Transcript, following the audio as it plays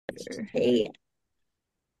Hey,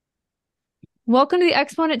 Welcome to the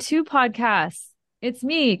Exponent 2 podcast. It's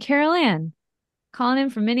me, Carol Ann, calling in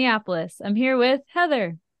from Minneapolis. I'm here with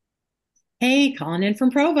Heather. hey, calling in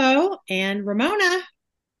from Provo and Ramona.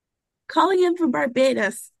 Calling in from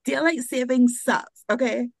Barbados. Daylight savings sucks,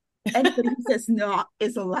 okay? Anybody who says no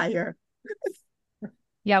is a liar.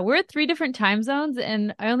 Yeah, we're at three different time zones,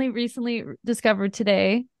 and I only recently discovered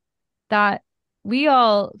today that we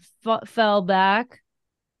all fell back,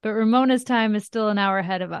 but Ramona's time is still an hour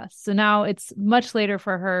ahead of us. So now it's much later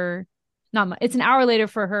for her. Not much, it's an hour later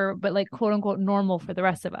for her, but like quote unquote normal for the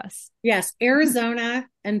rest of us. Yes, Arizona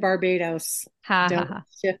and Barbados Ha ha don't ha.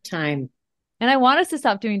 shift time. And I want us to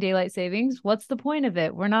stop doing daylight savings. What's the point of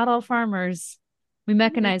it? We're not all farmers. We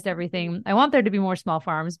mechanized everything. I want there to be more small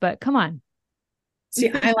farms, but come on. See,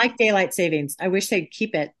 I like daylight savings. I wish they'd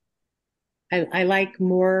keep it. I like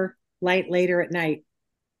more light later at night.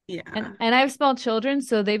 Yeah. And I have small children,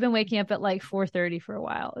 so they've been waking up at like 4:30 for a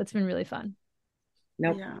while. It's been really fun.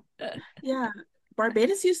 Nope. Yeah. Yeah.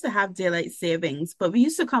 Barbados used to have daylight savings, but we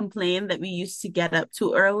used to complain that we used to get up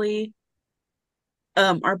too early.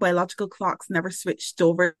 Our biological clocks never switched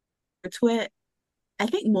over to it. I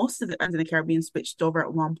think most of the islands in the Caribbean switched over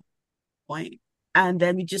at one point. And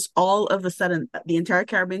then we just all of a sudden, the entire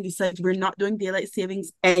Caribbean decided we're not doing daylight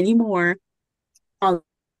savings anymore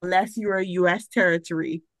unless you're a US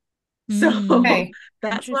territory. So Mm, Okay.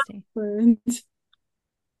 that's what interesting. happened.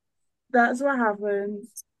 That's what happened.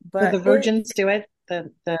 So the But Virgins do it,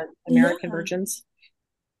 the yeah. American Virgins,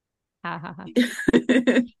 Ha ha ha.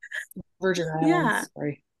 Virgin Yeah. Islands.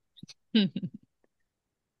 Sorry.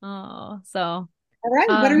 Oh, so All right.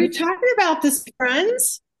 What are um we talking about this,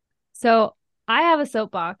 friends? so I have a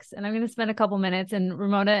soapbox and I'm going to spend a couple minutes, and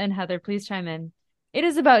Ramona and Heather, please chime in. It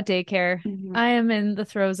is about daycare. Mhm. I am in the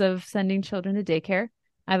throes of sending children to daycare.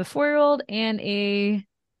 I have a 4-year-old and a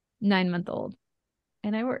 9-month old,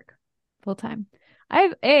 and I work full time.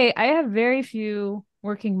 I have very few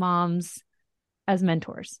working moms as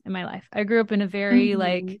mentors in my life. I grew up in a very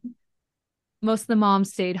like Mhm. most of the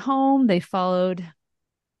moms stayed home. They followed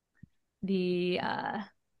the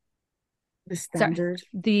The sorry, standard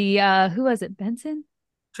the who was it? Benson?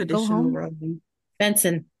 Go traditional home. role.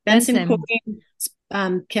 Benson Benson,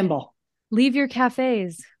 quoting Kimball. leave your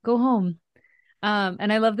cafes. Go home.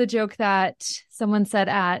 And I love the joke that someone said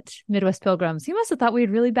at Midwest Pilgrims. He must have thought we had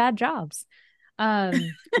really bad jobs. But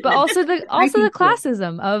also the I also the think so.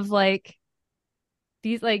 classism of like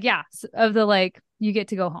these like yeah of the like you get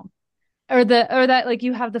to go home, or that like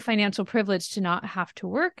you have the financial privilege to not have to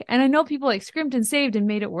work. And I know people like scrimped and saved and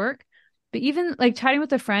made it work, but even like chatting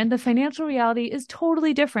with a friend, the financial reality is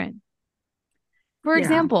totally different. For Yeah.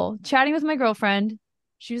 example, chatting with my girlfriend,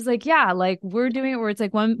 she was like, yeah, like we're doing it where it's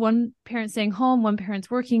like one parent staying home, one parent's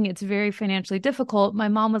working. It's very financially difficult. My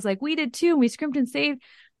mom was like, we did too. We scrimped and saved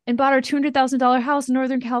and bought our $200,000 house in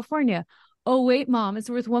Northern California. Oh, wait, mom, it's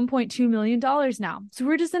worth $1.2 million now. So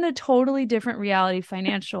we're just in a totally different reality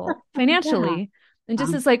Yeah. financially. And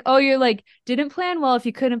just it's like, oh, you're like, didn't plan well if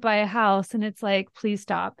you couldn't buy a house. And it's like, please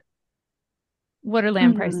stop. What are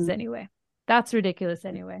land prices Mhm. anyway? That's ridiculous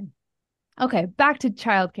anyway. Okay, back to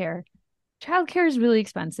childcare. Childcare is really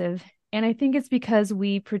expensive. And I think it's because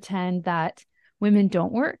we pretend that women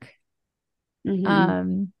don't work. Mhm.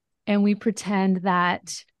 Um, and we pretend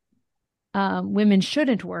that women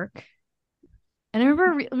shouldn't work. And I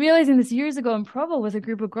remember realizing this years ago in Provo with a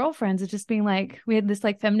group of girlfriends, it's just being like, we had this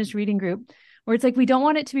like feminist reading group where it's like, we don't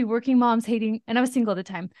want it to be working moms hating, and I was single at the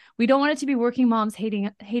time. We don't want it to be working moms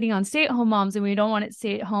hating on stay-at-home moms, and we don't want it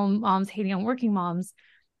stay-at-home moms hating on working moms.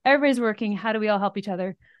 Everybody's working. How do we all help each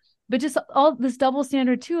other? But just all this double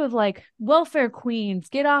standard too of like welfare queens,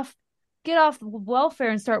 get off welfare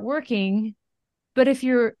and start working. But if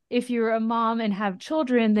you're a mom and have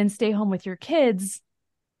children, then stay home with your kids.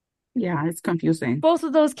 Yeah, it's confusing. Both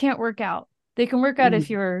of those can't work out. They can work out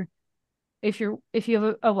Mhm. if you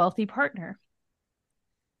have a wealthy partner.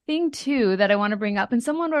 Thing two that I want to bring up, and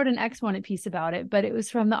someone wrote an Exponent piece about it, but it was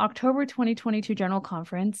from the October 2022 General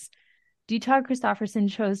Conference. D. Todd Christofferson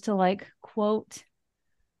chose to like quote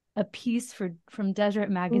a piece from Deseret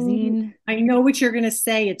Ooh, Magazine. I know what you're going to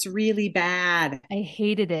say. It's really bad. I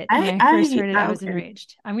hated it. When I I first I heard it, I was okay.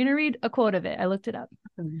 enraged. I'm going to read a quote of it. I looked it up.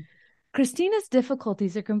 Christina's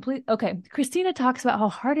difficulties are complete. Okay. Christina talks about how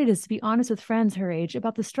hard it is to be honest with friends her age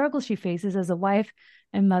about the struggles she faces as a wife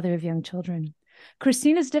and mother of young children.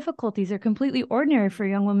 Christina's difficulties are completely ordinary for a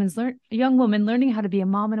young woman learning how to be a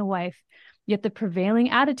mom and a wife. Yet the prevailing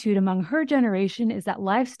attitude among her generation is that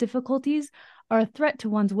life's difficulties are a threat to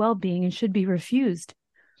one's well-being and should be refused.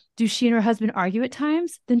 Do she and her husband argue at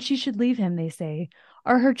times? Then she should leave him, they say.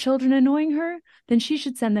 Are her children annoying her? Then she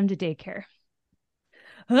should send them to daycare.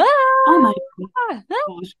 Oh my Ah!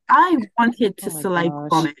 gosh. I wanted Oh to my saliva gosh.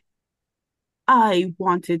 vomit. I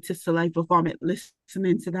wanted to saliva vomit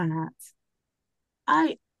listening to that.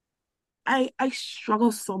 I I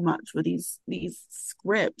struggle so much with these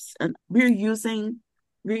scripts, and we're using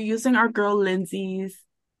our girl Lindsay's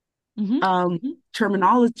Mm-hmm.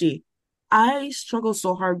 terminology. I struggle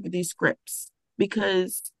so hard with these scripts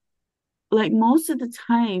because like most of the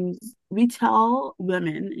times we tell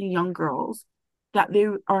women and young girls that they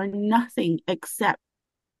are nothing except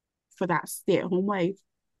for that stay-at-home wife,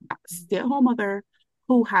 that stay-at-home mother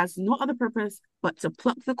who has no other purpose but to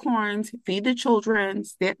pluck the corns, feed the children,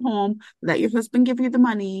 stay at home, let your husband give you the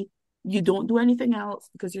money. You don't do anything else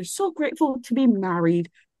because you're so grateful to be married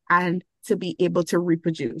and to be able to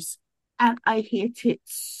reproduce. And I hate it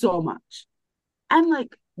so much. And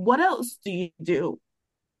like, what else do you do?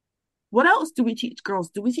 What else do we teach girls?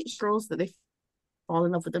 Do we teach girls that they fall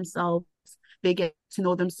in love with themselves? They get to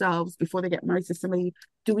know themselves before they get married to somebody?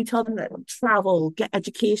 Do we tell them that travel, get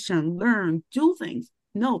education, learn, do things?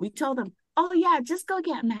 No, we tell them, oh yeah, just go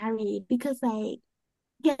get married because like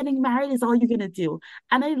getting married is all you're gonna do.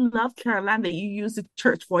 And I love, Caroline, that you used the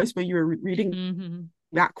church voice when you were reading Mm-hmm.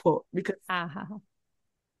 that quote because Uh-huh.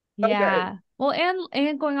 so good. Yeah. Well,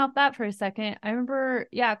 and going off that for a second, I remember,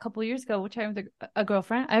 yeah, a couple of years ago, which I with a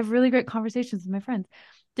girlfriend. I have really great conversations with my friends,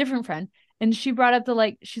 different friend. And she brought up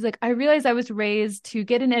she's like, I realized I was raised to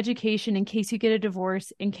get an education in case you get a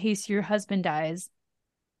divorce, in case your husband dies.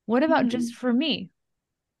 What about just Mhm. for me?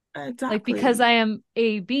 Like, because Exactly. I am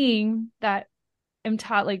a being that am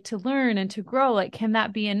taught like to learn and to grow, like, can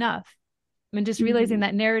that be enough? And just realizing Mhm.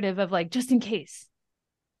 that narrative of like, just in case.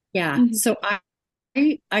 Yeah. Mhm. So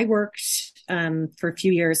I worked for a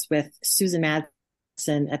few years with Susan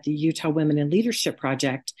Madsen at the Utah Women in Leadership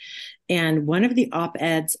Project. And one of the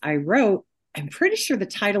op-eds I wrote, I'm pretty sure the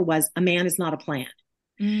title was "A Man Is Not a Plan."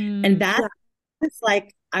 And Mm, that Yeah, is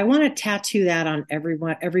like, I want to tattoo that on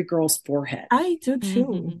every girl's forehead. I do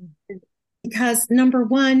too. mhm. Because number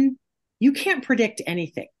one, you can't predict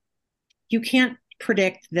anything. You can't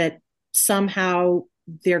predict that somehow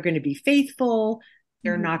they're going to be faithful.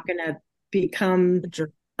 They're Mhm. not going to become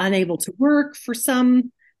unable to work for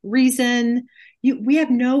some reason. We have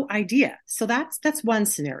no idea. So that's one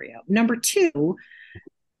scenario. Number two,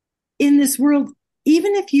 in this world,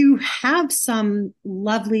 even if you have some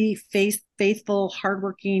lovely, faithful,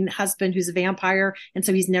 hardworking husband who's a vampire, and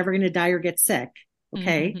so he's never going to die or get sick.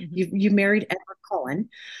 Okay, you married Edward Cullen.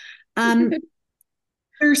 Um,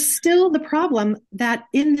 there's still the problem that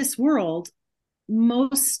in this world,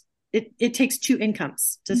 it takes two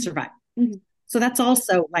incomes to Mhm. survive. Mhm. So that's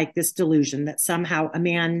also like this delusion that somehow a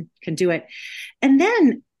man can do it. And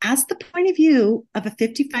then, as the point of view of a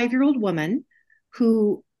 55-year-old woman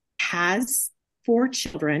who has four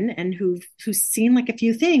children and who's seen like a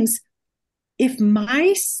few things, if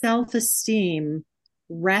my self-esteem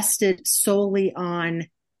rested solely on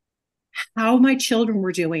how my children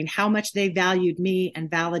were doing, how much they valued me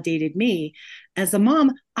and validated me as a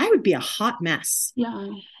mom, I would be a hot mess Yeah.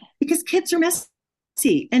 because kids are messy.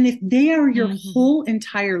 And if they are your Mhm. whole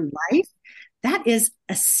entire life, that is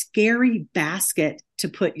a scary basket to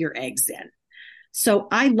put your eggs in. So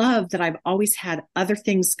I love that I've always had other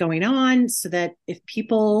things going on so that if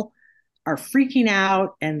people are freaking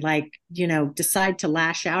out and like, decide to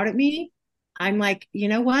lash out at me, I'm like, you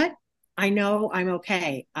know what? I know I'm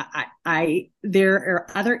okay. There are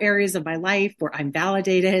other areas of my life where I'm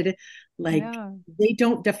validated. Like Yeah. they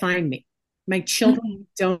don't define me. My children Mhm.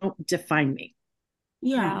 don't define me.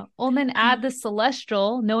 Yeah. Yeah. Well, and then add the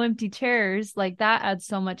celestial, no empty chairs. Like that adds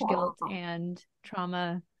so much guilt Wow. and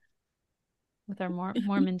trauma with our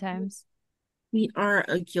Mormon times. We are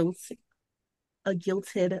a guilted,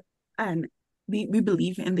 and we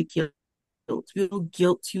believe in the guilt. We will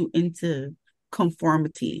guilt you into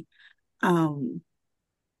conformity. Um,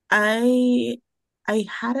 I I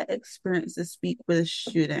had an experience this week with a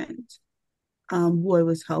student who I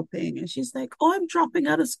was helping, and she's like, "Oh, I'm dropping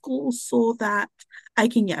out of school so that I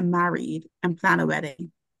can get married and plan a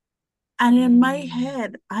wedding." And in my Mm.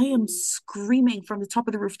 head, I am screaming from the top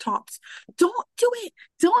of the rooftops, "Don't do it!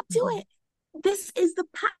 Don't do Mhm. it! This is the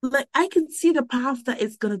path. Like I can see the path that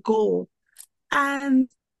it's gonna go." And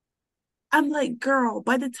I'm like, girl,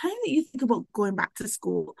 by the time that you think about going back to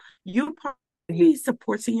school, you'll probably be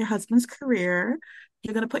supporting your husband's career.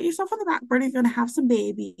 You're gonna put yourself on the back burner. You're gonna have some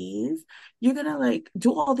babies. You're gonna like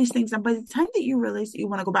do all these things. And by the time that you realize that you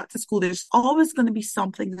want to go back to school, there's always gonna be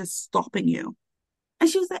something that's stopping you. And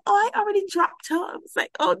she was like, oh, I already dropped her. I was like,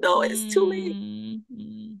 oh no, it's too late.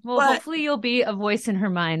 Well, But hopefully you'll be a voice in her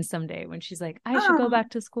mind someday when she's like, I should go um, back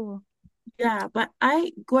to school. yeah, but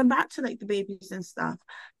I going back to like the babies and stuff,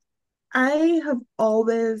 I have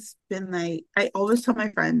always been like, I always tell my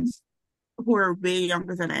friends who are way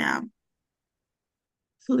younger than I am,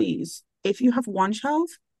 please, if you have one child,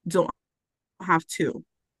 don't have two.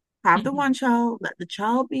 Have the Mhm. one child, let the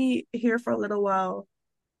child be here for a little while.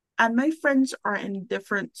 And my friends are in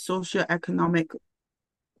different socioeconomic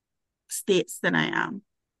states than I am.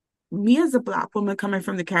 Me as a Black woman coming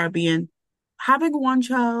from the Caribbean, having one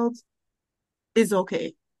child is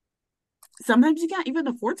okay. Sometimes you can't even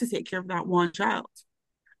afford to take care of that one child.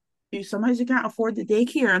 Sometimes you can't afford the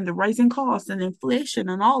daycare and the rising costs and inflation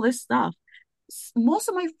and all this stuff. Most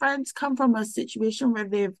of my friends come from a situation where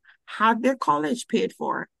they've had their college paid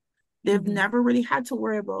for. They've Mhm. never really had to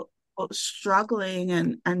worry about struggling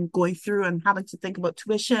and going through and having to think about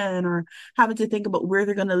tuition or having to think about where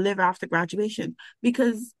they're going to live after graduation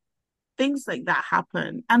because things like that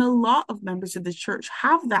happen. And a lot of members of the church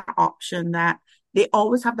have that option that they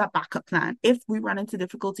always have that backup plan. If we run into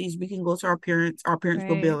difficulties, we can go to our parents will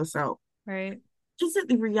bail Right. us out. Right. Isn't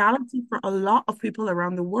the reality for a lot of people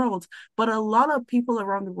around the world, but a lot of people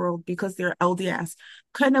around the world, because they're LDS,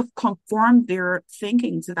 kind of conform their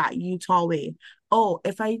thinking to that Utah way. Oh,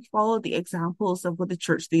 if I follow the examples of what the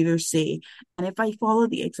church leaders say, and if I follow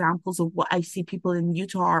the examples of what I see people in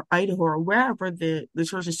Utah or Idaho or wherever the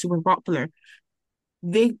church is super popular,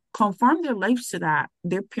 they conform their lives to that,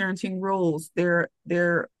 their parenting roles, their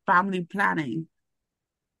family planning.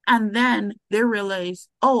 And then they realize,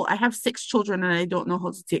 oh, I have six children and I don't know how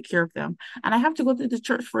to take care of them. And I have to go to the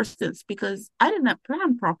church for instance because I didn't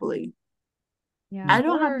plan properly. Yeah. I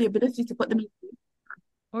don't have the ability to put them in,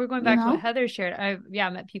 Or going you back to what know? Heather shared, I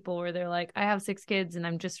met people where they're like, I have 6 kids and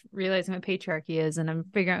I'm just realizing what patriarchy is and I'm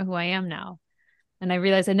figuring out who I am now. And I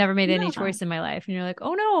realized I never made any Yeah. choice in my life. And you're like,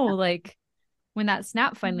 oh no, like when that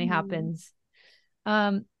snap finally Mhm. happens.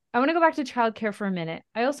 I want to go back to childcare for a minute.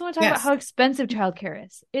 I also want to talk about Yes. how expensive childcare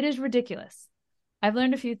is. It is ridiculous. I've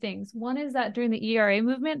learned a few things. One is that during the ERA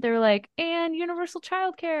movement, they were like, and universal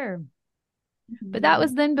childcare. But that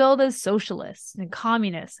was Mhm. then billed as socialists and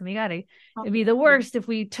communists. And it'd be the worst if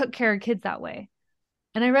we took care of kids that way.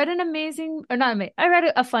 And I read an amazing, or not amazing, I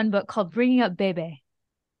read a fun book called Bringing Up Bebe.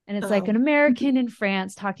 And it's like an Oh. American in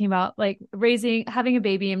France talking about like having a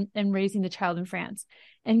baby and raising the child in France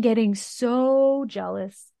and getting so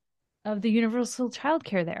jealous of the universal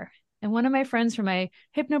childcare there. And one of my friends from my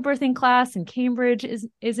hypnobirthing class in Cambridge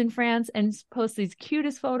is in France and posts these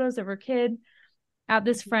cutest photos of her kid at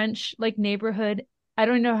this French like neighborhood. I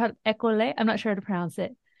don't know how école. I'm not sure how to pronounce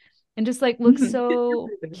it. And just like looks so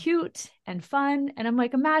cute and fun. And I'm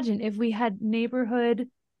like, imagine if we had neighborhood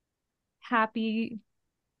happy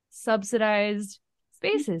subsidized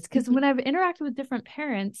spaces. Because when I've interacted with different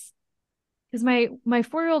parents, because my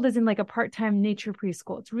 4-year old is in like a part-time nature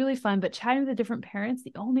preschool. It's really fun, but chatting with the different parents,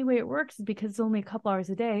 the only way it works is because it's only a couple hours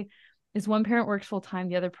a day. Is one parent works full time,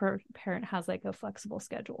 the other parent has like a flexible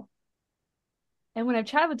schedule. And when I've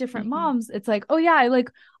chatted with different Mhm. moms, it's like, oh yeah, I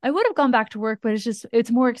would have gone back to work, but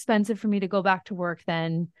it's more expensive for me to go back to work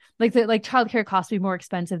than like childcare costs me more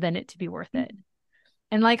expensive than it to be worth it.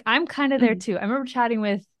 And like I'm kind of there Mhm. too. I remember chatting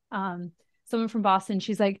with someone from Boston.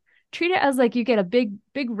 She's like, treat it as like you get a big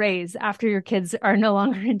raise after your kids are no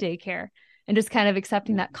longer in daycare and just kind of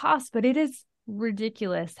accepting that cost. But it is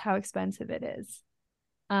ridiculous how expensive it is.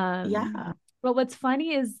 Um, Yeah. but what's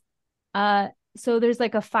funny is uh so there's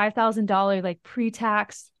like a $5,000 like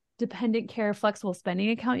pre-tax dependent care flexible spending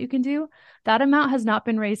account you can do. That amount has not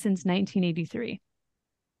been raised since 1983.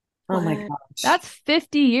 Oh my What? gosh. That's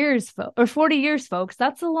 50 years, or 40 years, folks.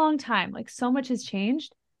 That's a long time. Like so much has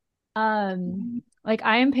changed. Like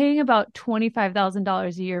I am paying about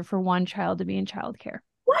 $25,000 a year for one child to be in childcare.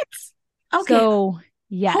 What? Okay. So Hold up.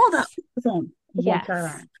 yes, Hold the phone. Hold on, yes,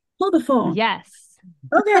 Caroline. Hold the phone. yes,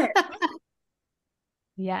 Okay.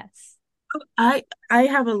 yes. I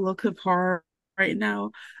have a look of horror right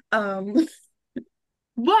now. Um,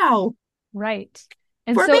 wow. Right.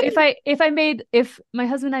 And For so me. if my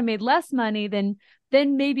husband and I made less money, then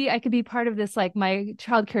maybe I could be part of this, like my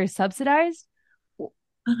childcare is subsidized.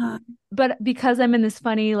 Uh-huh. But because I'm in this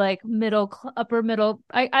funny like upper middle,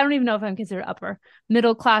 I don't even know if I'm considered upper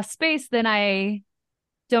middle class space, then I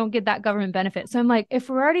don't get that government benefit. So I'm like, if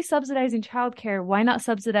we're already subsidizing childcare, why not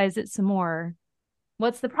subsidize it some more?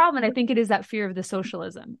 What's the problem? And I think it is that fear of the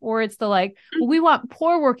socialism, or it's the like, well, we want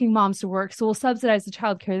poor working moms to work, so we'll subsidize the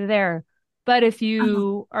childcare there. But if Uh-huh.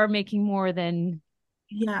 you are making more than,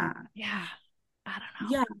 Yeah. yeah, I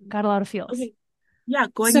don't know. Yeah. Got a lot of feels. Okay. Yeah.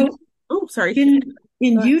 Going. So Oh, sorry. in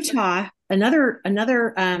In But Utah, another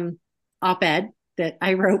op-ed that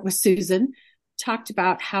I wrote with Susan talked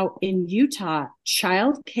about how in Utah,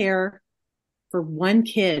 childcare for one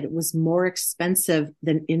kid was more expensive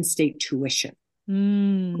than in-state tuition.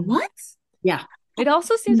 Mm. what? Yeah. It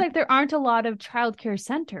also seems like there aren't a lot of childcare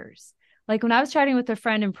centers. Like when I was chatting with a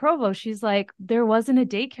friend in Provo, she's like, there wasn't a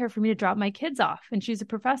daycare for me to drop my kids off. And she's a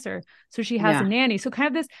professor. So she has a Yeah. nanny. So kind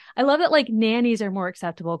of this, I love that like nannies are more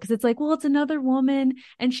acceptable because it's like, well, it's another woman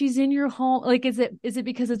and she's in your home. Like, is it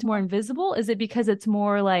because it's more invisible? Is it because it's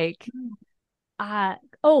more like, this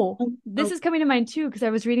Oh, is coming to mind too, because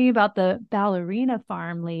I was reading about the ballerina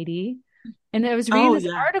farm lady. And I was reading oh this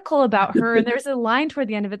yeah. article about her, and there's a line toward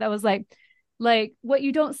the end of it that was like what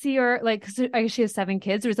you don't see are like, cause I guess she has 7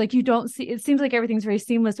 kids. There's like, you don't see, it seems like everything's very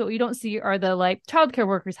seamless, but what you don't see are the like childcare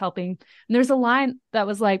workers helping. And there's a line that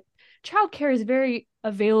was like, childcare is very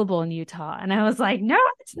available in Utah. And I was like, no,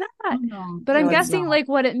 it's Oh not. no, But I'm No, it's guessing not. like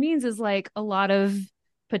what it means is like a lot of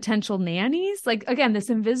potential nannies, like again,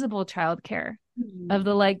 this invisible childcare of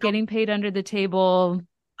the like getting paid under the table,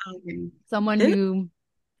 um, someone it- who,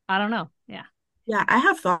 I don't know. Yeah. yeah, I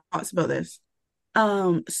have thoughts about this.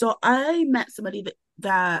 So I met somebody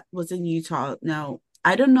that was in Utah. Now,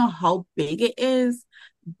 I don't know how big it is,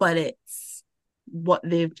 but it's what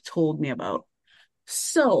they've told me about.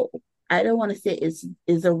 So I don't want to say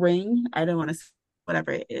is a ring. I don't want to say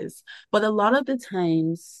whatever it is. But a lot of the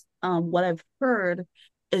times, what I've heard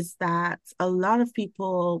is that a lot of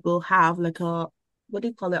people will have like a what do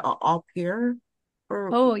you call it, a au pair, or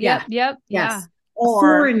Oh, Yeah. yep. Yeah. Yes. A or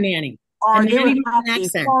foreign nanny. A or they nanny would with have an a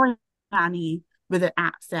accent. foreign nanny with an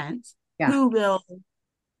accent Yeah. who will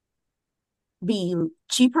be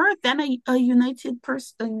cheaper than a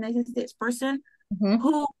United States person Mm-hmm.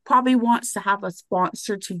 who probably wants to have a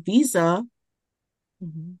sponsor to visa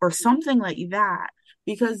Mhm. or something like that,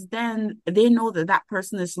 because then they know that that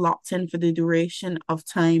person is locked in for the duration of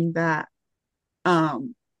time that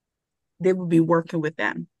um they will be working with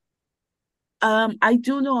them. I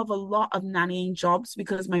do know of a lot of nannying jobs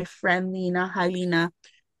because my friend Lena, hi Lena,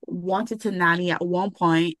 wanted to nanny at one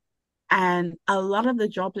point, and a lot of the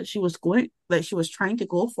jobs that she was trying to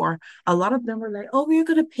go for, a lot of them were like, "Oh, we're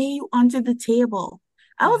gonna pay you under the table."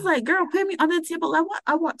 I was Yeah. like, "Girl, pay me under the table.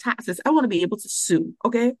 I want taxes. I want to be able to sue."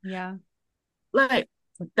 Okay, Yeah. like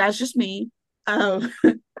that's just me. Um,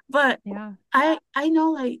 but Yeah. I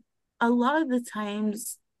know like a lot of the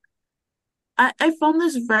times I found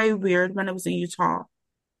this very weird when I was in Utah.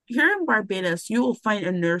 Here in Barbados, you will find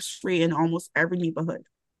a nursery in almost every neighborhood.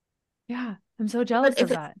 Yeah. I'm so But jealous if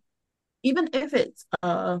of it's that. even if it's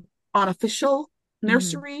unofficial Hmm.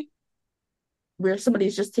 nursery where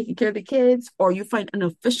somebody's just taking care of the kids, or you find an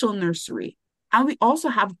official nursery. And we also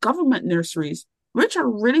have government nurseries, which are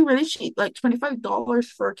really, really cheap, like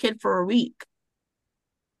 $25 for a kid for a week,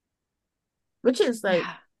 which is like,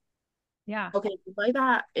 Yeah. Yeah. okay, you buy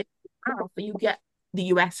that, it's half, but you get the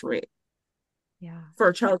US rate Yeah. for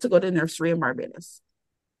a child to go to nursery in Barbados.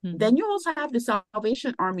 Hmm. Then you also have the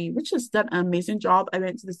Salvation Army, which has done an amazing job. I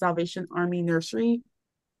went to the Salvation Army nursery.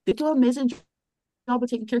 They do an amazing job of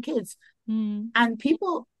taking care of kids. Hmm. And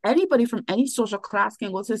people, anybody from any social class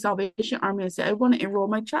can go to the Salvation Army and say, I want to enroll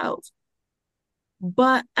my child.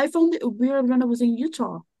 But I found it weird when I was in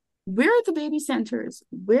Utah. Where are the baby centers?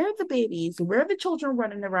 Where are the babies? Where are the children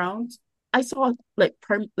running around? I saw like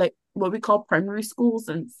what we call primary schools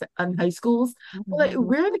and high schools. But like, Mhm.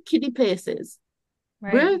 where are the kiddie places?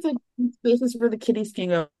 Where Right. are the spaces where the kiddies can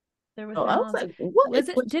go? They're I within was walls. like, what is Was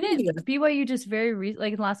it, going on didn't here? BYU just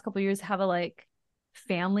like in the last couple of years have a like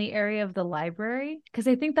family area of the library? Because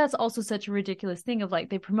I think that's also such a ridiculous thing of like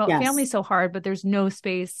they promote family Yes. so hard, but there's no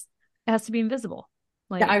space. It has to be invisible.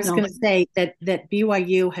 Yeah, I Like was No, going to say that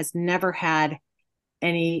BYU has never had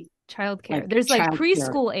any childcare. like There's like childcare.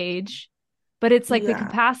 preschool age, but it's like the yeah,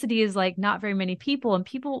 capacity is like not very many people, and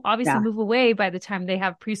people obviously Yeah. move away by the time they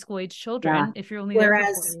have preschool age Yeah. children if you're only there for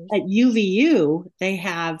Whereas 4 years. at UVU, they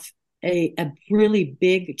have a really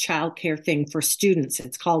big childcare thing for students.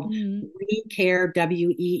 It's called Mm. WE Care,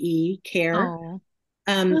 WEE Care. Oh,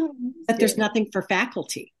 Um, oh, but there's scared. nothing for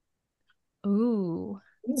faculty. ooh,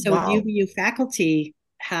 Oh, So if wow. UVU faculty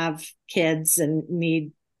have kids and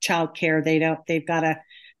need childcare, they've got to,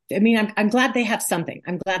 I mean, I'm glad they have something.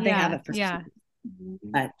 I'm glad they have yeah, it for yeah, students.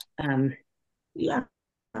 But Yeah.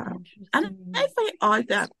 And interesting. I find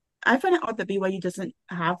it odd that BYU doesn't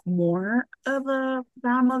have more of a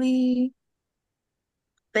family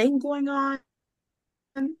thing going on.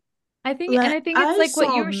 And Like I think it's I like what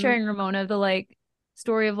saw you were sharing, Ramona, the like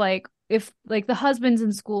story of like if like the husband's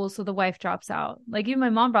in school, so the wife drops out. Like even my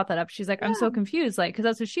mom brought that up. She's like, I'm so yeah, confused, like because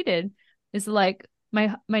that's what she did. Is like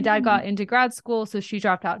my dad got into grad school, so she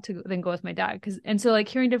dropped out to then go with my dad. And so like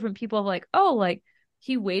hearing different people like, oh, like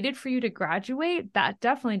he waited for you to graduate, that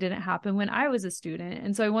definitely didn't happen when I was a student.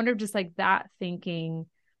 And so I wonder if just like that thinking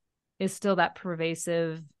is still that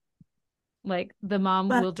pervasive, like the mom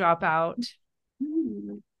But will drop out.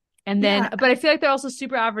 And then, yeah, but I feel like they're also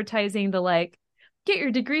super advertising the like, get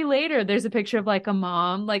your degree later. There's a picture of like a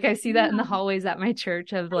mom. Like I see that in the hallways at my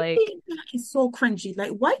church of I like, think that is so cringy.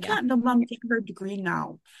 Like, why yeah, can't the mom get her degree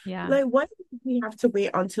now? yeah, Like, why do we have to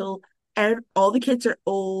wait until all the kids are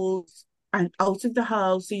old and out of the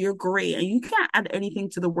house, so you're great, and you can't add anything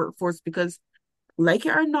to the workforce because, like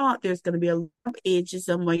it or not, there's going to be a lot of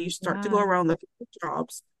ageism when you start to go yeah. around looking for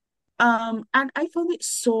jobs. And I found it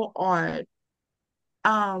so odd.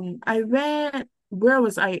 I read, where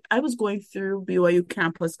was I? I was going through BYU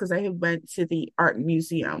campus because I had went to the art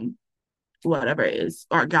museum, whatever it is,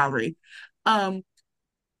 art gallery. Um,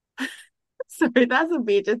 sorry, that's a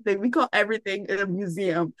major thing. We call everything in a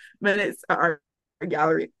museum when it's an art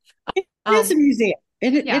gallery. It is a Um, museum.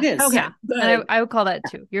 It Yeah. is. okay, Yeah. And good. I would call that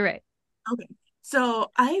too. You're right. Okay.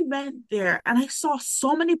 So I went there and I saw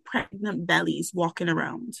so many pregnant bellies walking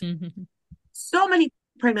around. Mm-hmm. So many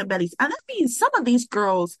pregnant bellies. And that means some of these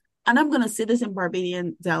girls, and I'm gonna say this in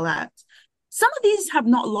Barbadian dialect, some of these have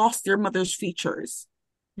not lost their mother's features.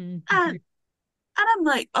 Mm-hmm. And I'm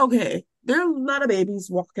like, okay, there are a lot of babies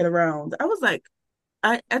walking around. I was like,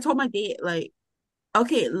 I told my dad, like,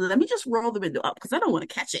 okay, let me just roll the window up because I don't want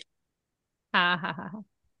to catch it. Ha ha ha.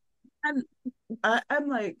 And I'm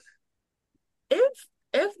like,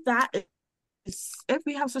 if that is, if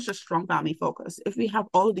we have such a strong family focus, if we have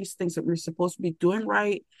all of these things that we're supposed to be doing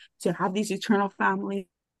right, to have these eternal families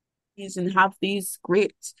and have these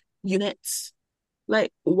great units,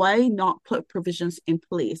 like why not put provisions in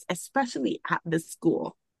place, especially at this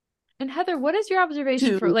school, And Heather, what is your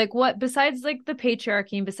observation for to like what besides like the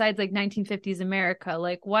patriarchy and besides like 1950s America,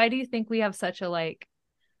 like why do you think we have such a like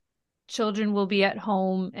children will be at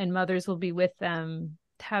home and mothers will be with them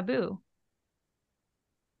taboo?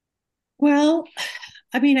 Well,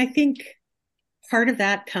 I mean, I think part of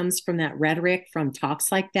that comes from that rhetoric from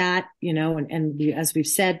talks like that, and as we've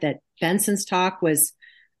said, that Benson's talk was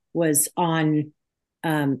on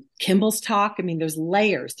Kimball's talk. I mean, there's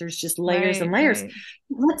layers. There's just layers and Right, layers. right.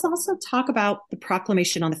 Let's also talk about the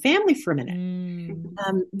Proclamation on the Family for a minute,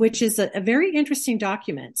 Mm. which is a very interesting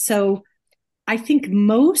document. So I think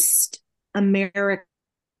most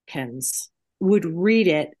Americans would read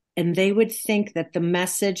it and they would think that the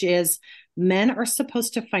message is men are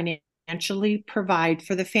supposed to financially provide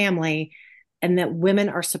for the family and that women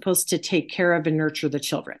are supposed to take care of and nurture the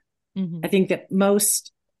children. Mm-hmm. I think that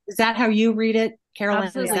is that how you read it, Caroline? Is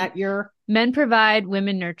Absolutely. that your? Men provide,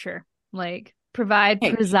 women nurture. Like provide,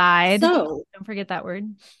 Okay. preside. So, Don't forget that word.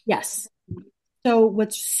 yes. So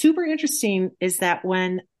what's super interesting is that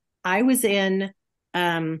when I was in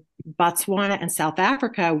Botswana and South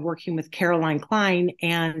Africa working with Caroline Klein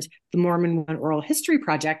and the Mormon Women Oral History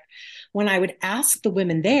Project, when I would ask the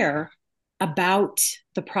women there about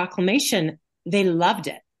the proclamation, they loved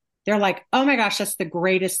it. They're like, oh my gosh, that's the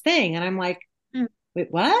greatest thing. And I'm like, wait,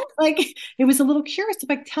 what? Like, it was a little curious.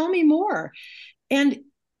 Like, tell me more. And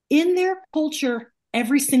in their culture,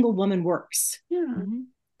 every single woman works. yeah. Mm-hmm.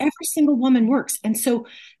 Every single woman works. And so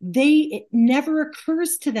it never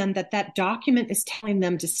occurs to them that that document is telling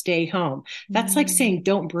them to stay home. That's like saying,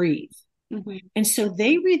 don't breathe. Mm-hmm. And so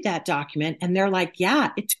they read that document and they're like, yeah,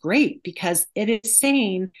 it's great because it is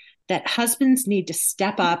saying that husbands need to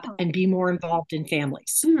step up and be more involved in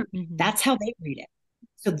families. Mm-hmm. That's how they read it.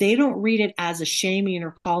 So they don't read it as a shaming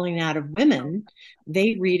or calling out of women.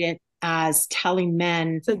 They read it as telling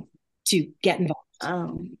men So, to get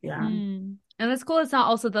involved. yeah. Mm. And that's cool. It's not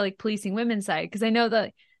also the like policing women's side because I know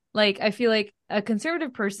that like I feel like a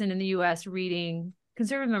conservative person in the U.S. reading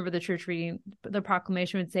conservative member of the church reading the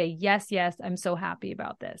proclamation would say, yes, yes, I'm so happy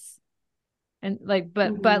about this. And like,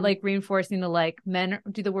 but like reinforcing the like men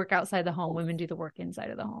do the work outside the home, women do the work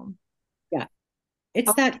inside of the home. Yeah.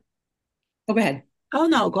 It's that. Oh, go ahead. Oh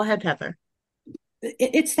no, go ahead, Heather.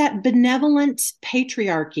 It's that benevolent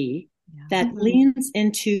patriarchy that leans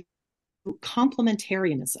into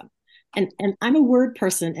complementarianism. And I'm a word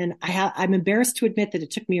person, and I'm embarrassed to admit that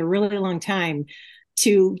it took me a really long time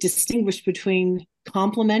to distinguish between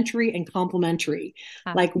complementary and complementary.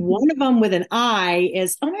 Like one of them with an I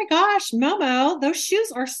is, oh my gosh, Momo, those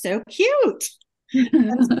shoes are so cute.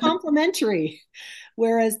 That's complementary.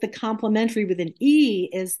 Whereas the complementary with an E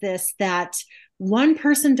is this, that one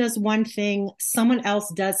person does one thing, someone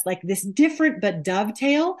else does like this different but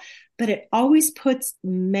dovetail, but it always puts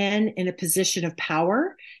men in a position of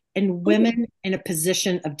power and women in a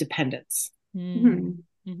position of dependence. Mm.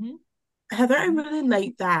 Mhm. Hmm. Heather, I really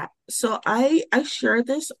like that. So I shared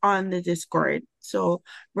this on the Discord. So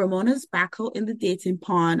Ramona's back out in the dating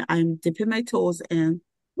pond. I'm dipping my toes in. I'm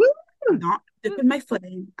Woo! not dipping my foot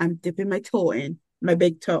in. I'm dipping my toe in, my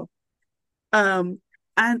big toe. Um,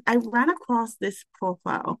 and I ran across this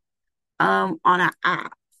profile on an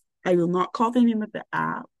app. I will not call the name of the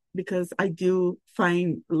app because I do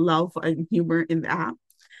find love and humor in the app.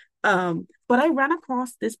 But I ran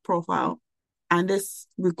across this profile and this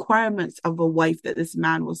requirements of a wife that this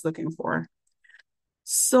man was looking for.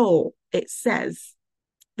 So it says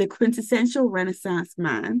the quintessential Renaissance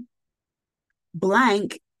man,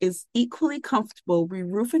 blank, is equally comfortable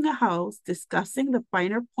re-roofing a house, discussing the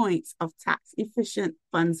finer points of tax efficient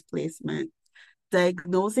funds placement,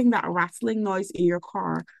 diagnosing that rattling noise in your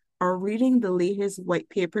car, or reading the latest white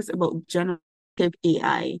papers about generative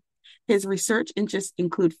AI. His research interests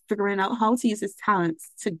include figuring out how to use his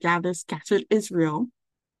talents to gather scattered Israel,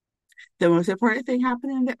 the most important thing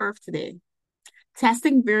happening on the earth today,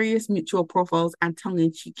 testing various mutual profiles and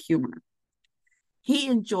tongue-in-cheek humor. He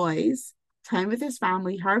enjoys time with his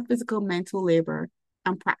family, hard physical mental labor,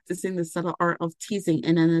 and practicing the subtle art of teasing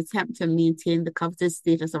in an attempt to maintain the coveted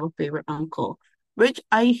status of a favorite uncle, which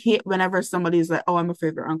I hate whenever somebody's like, oh, I'm a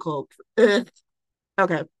favorite uncle. Ugh.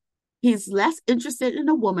 Okay. He's less interested in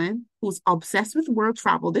a woman who's obsessed with world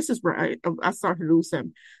travel. This is where I started to lose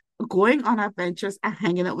him. Going on adventures and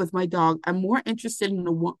hanging out with my dog. I'm more interested in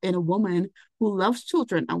a woman who loves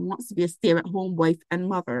children and wants to be a stay-at-home wife and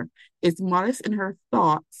mother, is modest in her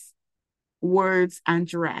thoughts, words, and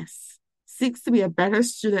dress, seeks to be a better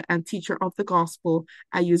student and teacher of the gospel,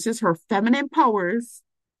 and uses her feminine powers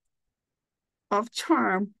of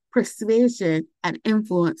charm, persuasion, and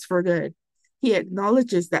influence for good. He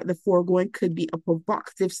acknowledges that the foregoing could be a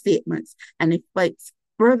provocative statement and invites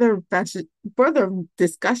further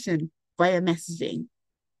discussion via messaging.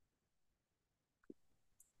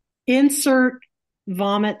 Insert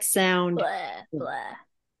vomit sound. Blah,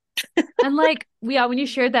 blah. And like, yeah, when you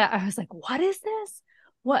shared that, I was like, what is this?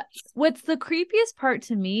 What what's the creepiest part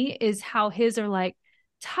to me is how his are like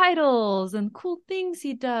titles and cool things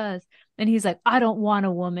he does. And he's like, I don't want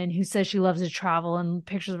a woman who says she loves to travel and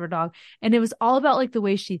pictures of her dog. And it was all about like the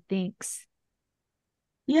way she thinks.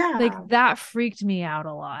 Like Yeah. that freaked me out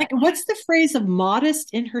a Like, lot. what's the phrase of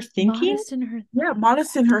modest in her thinking? Modest in her Yeah,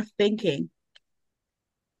 modest in her thinking.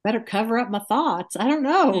 Better cover up my thoughts. I don't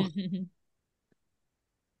know. Mhm.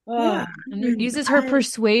 Yeah. Oh, And uses her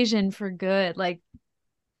persuasion for good, like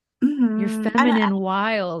your And feminine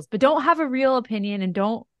wiles, but don't have a real opinion and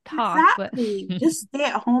don't talk. But exactly. Just stay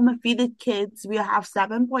at home and feed the kids. We have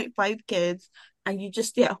 7.5 kids, and you just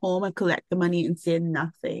stay at home and collect the money and say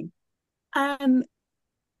nothing. And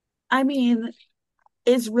I mean,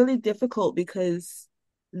 it's really difficult because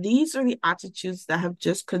these are the attitudes that have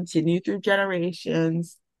just continued through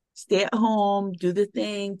generations. Stay at home, do the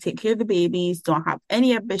thing, take care of the babies, don't have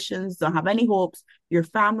any ambitions, don't have any hopes. Your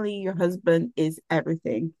family, your husband is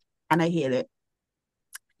everything. And I hate it.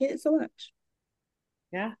 I hate it so much.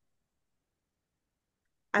 yeah.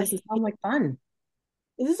 I Doesn't sound like fun.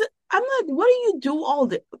 This is, I'm like, what do you do all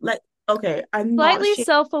day? Like, okay, I'm not slightly sure.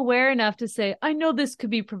 self-aware enough to say, I know this could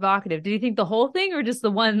be provocative. Did you think the whole thing or just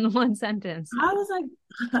the one sentence? I was like,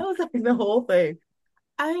 I was like the whole thing.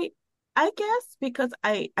 I I guess because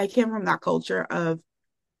I came from that culture of,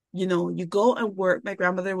 you go and work. My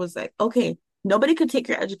grandmother was like, okay, nobody could take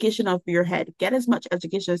your education off your head. Get as much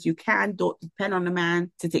education as you can. Don't depend on a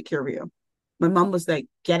man to take care of you. My mom was like,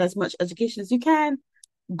 get as much education as you can.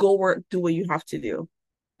 Go work, do what you have to do.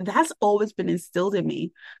 That's always been instilled in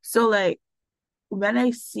me. So like when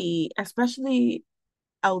I see, especially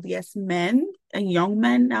LDS men and young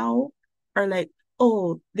men now are like,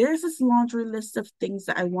 oh, there's this laundry list of things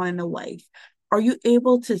that I want in a wife. Are you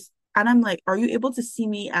able to, and I'm like, are you able to see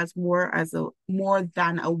me as more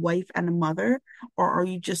than a wife and a mother? Or are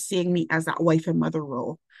you just seeing me as that wife and mother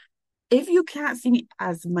role? If you can't see me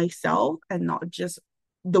as myself and not just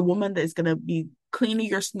the woman that is gonna be cleaning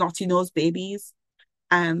your snotty nose babies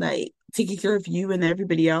and like taking care of you and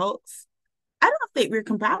everybody else, I don't think we're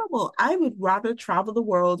compatible. I would rather travel the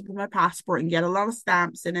world with my passport and get a lot of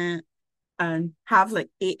stamps in it and have like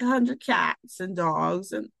 800 cats and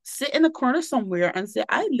dogs and sit in a corner somewhere and say,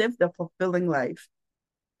 I lived a fulfilling life.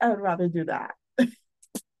 I would rather do that.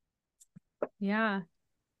 Yeah.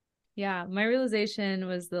 Yeah. My realization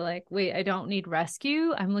was the like, wait, I don't need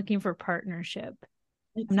rescue. I'm looking for partnership.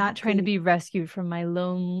 I'm not trying to Exactly. be rescued from my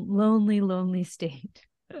lonely state.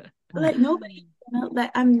 Like nobody, like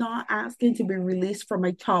I'm not asking to be released from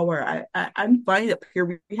my tower. I'm fine up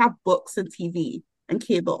here. We have books and TV and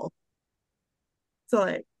cable. So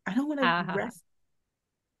like I don't want to rest.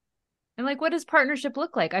 And like, what does partnership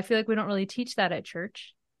look like? I feel like we don't really teach that at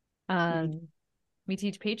church. We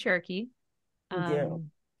teach patriarchy. And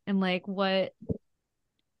like, what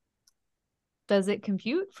does it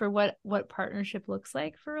compute for what partnership looks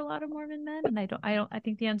like for a lot of Mormon men? And I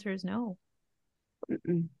think the answer is no.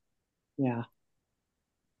 Yeah.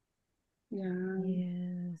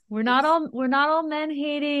 We're not all men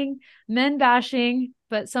hating, men bashing,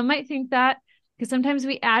 but some might think that, because sometimes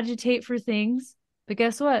we agitate for things. But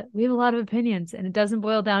guess what? We have a lot of opinions, and it doesn't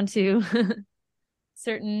boil down to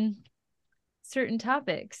certain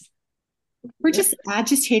topics. We're just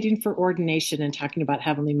agitating for ordination and talking about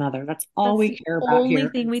Heavenly Mother. That's all we care about here. Only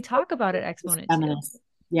thing we talk about at Exponent 2.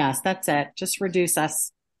 Yes, that's it. Just reduce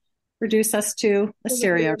us to a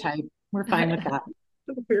stereotype. We're fine with that.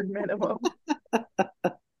 Weird minimum.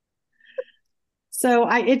 So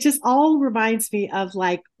it just all reminds me of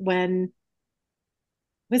like when,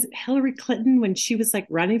 was it Hillary Clinton, when she was like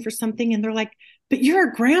running for something and they're like, but you're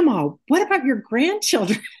a grandma. What about your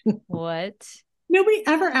grandchildren? What? Nobody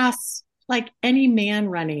ever asks like any man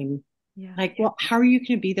running, like, well, how are you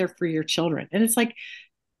going to be there for your children? And it's like,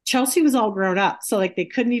 Chelsea was all grown up. So like, they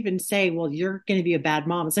couldn't even say, well, you're going to be a bad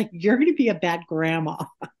mom. It's like, you're going to be a bad grandma.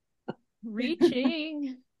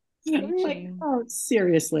 Reaching. Like, oh,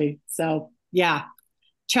 seriously. So yeah,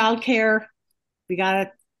 childcare, we got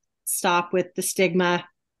to stop with the stigma.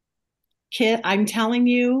 I'm telling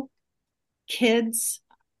you, kids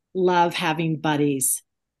love having buddies.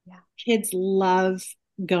 Kids love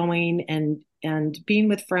going and being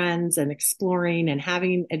with friends and exploring and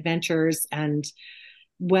having adventures, and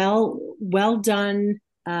well done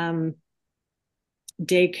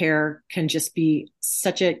daycare can just be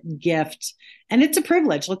such a gift, and it's a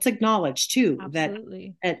privilege. Let's acknowledge too that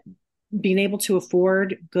being able to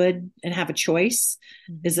afford good and have a choice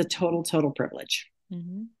is a total privilege.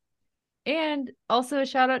 And also a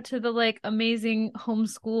shout out to the like amazing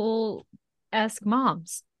homeschool-esque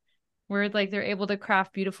moms, where like they're able to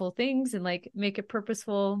craft beautiful things and like make it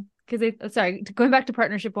purposeful. Because going back to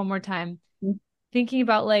partnership one more time, thinking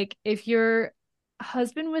about like, if your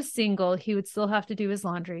husband was single, he would still have to do his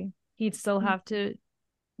laundry. He'd still have to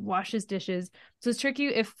wash his dishes. So it's tricky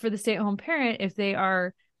if for the stay-at-home parent, if they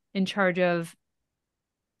are in charge of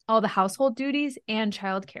all the household duties and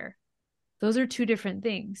childcare. Those are two different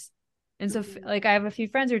things. And so like I have a few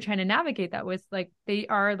friends who are trying to navigate that with like, they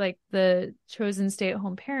are like the chosen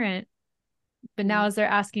stay-at-home parent, but now as they're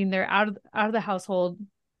asking their out of the household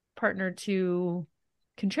partner to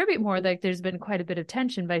contribute more, like there's been quite a bit of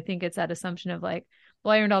tension. But I think it's that assumption of like,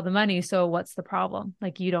 well, I earned all the money, so what's the problem?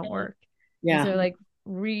 Like, you don't work. And so like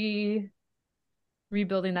rebuilding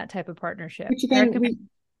that type of partnership. Which again,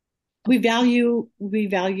 we value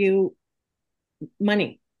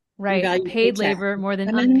money. Right. Value paid labor more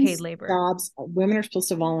than unpaid labor. Jobs. Women are supposed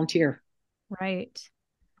to volunteer. Right.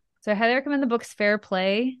 So I highly recommend the books Fair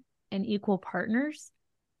Play and Equal Partners.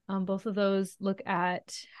 Both of those look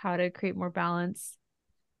at how to create more balance.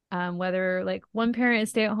 Whether like one parent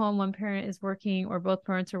is stay at home, one parent is working, or both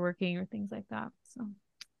parents are working, or things like that. So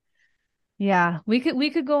yeah, we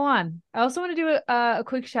could go on. I also want to do a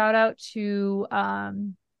quick shout out to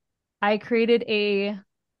I created a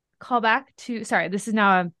callback to, sorry, this is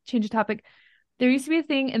now a change of topic. There used to be a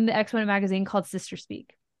thing in the Exponent magazine called Sister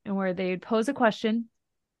Speak, and where they would pose a question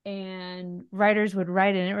and writers would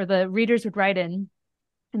write in, or the readers would write in,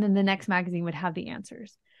 and then the next magazine would have the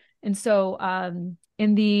answers. And so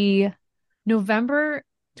in the November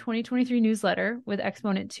 2023 newsletter with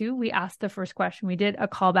Exponent 2, we asked the first question. We did a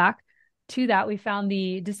callback to that. We found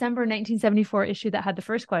the December 1974 issue that had the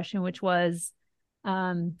first question, which was,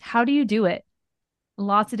 how do you do it?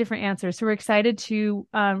 Lots of different answers. So we're excited to,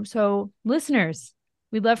 so listeners,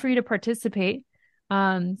 we'd love for you to participate.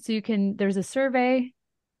 So you can, there's a survey,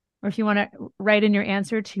 or if you want to write in your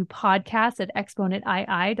answer to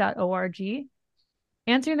podcast@exponentii.org,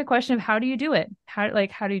 answering the question of how do you do it? How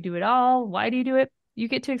do you do it all? Why do you do it? You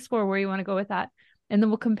get to explore where you want to go with that. And then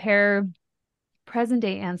we'll compare present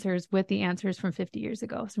day answers with the answers from 50 years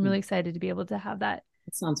ago. So I'm really excited to be able to have that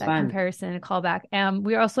fun comparison and callback.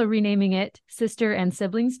 We're also renaming it Sister and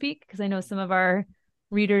Sibling Speak, because I know some of our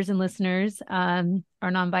readers and listeners are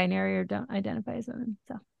non-binary or don't identify as women.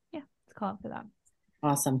 So yeah, let's call it for that.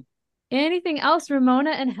 Awesome. Anything else, Ramona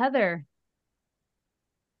and Heather?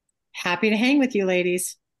 Happy to hang with you,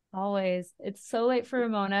 ladies. Always. It's so late for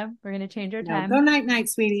Ramona. We're going to change our time. Go night,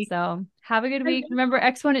 sweetie. So have a good week. Remember,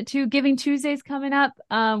 Exponent 2 Giving Tuesday's coming up.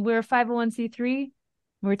 We're a 501c3.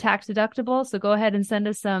 We're tax deductible. So go ahead and send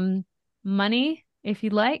us some money if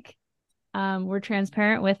you'd like. We're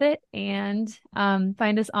transparent with it, and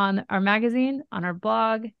find us on our magazine, on our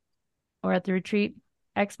blog, or at the retreat,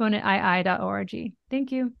 exponentii.org.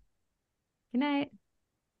 Thank you. Good night.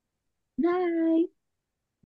 Night.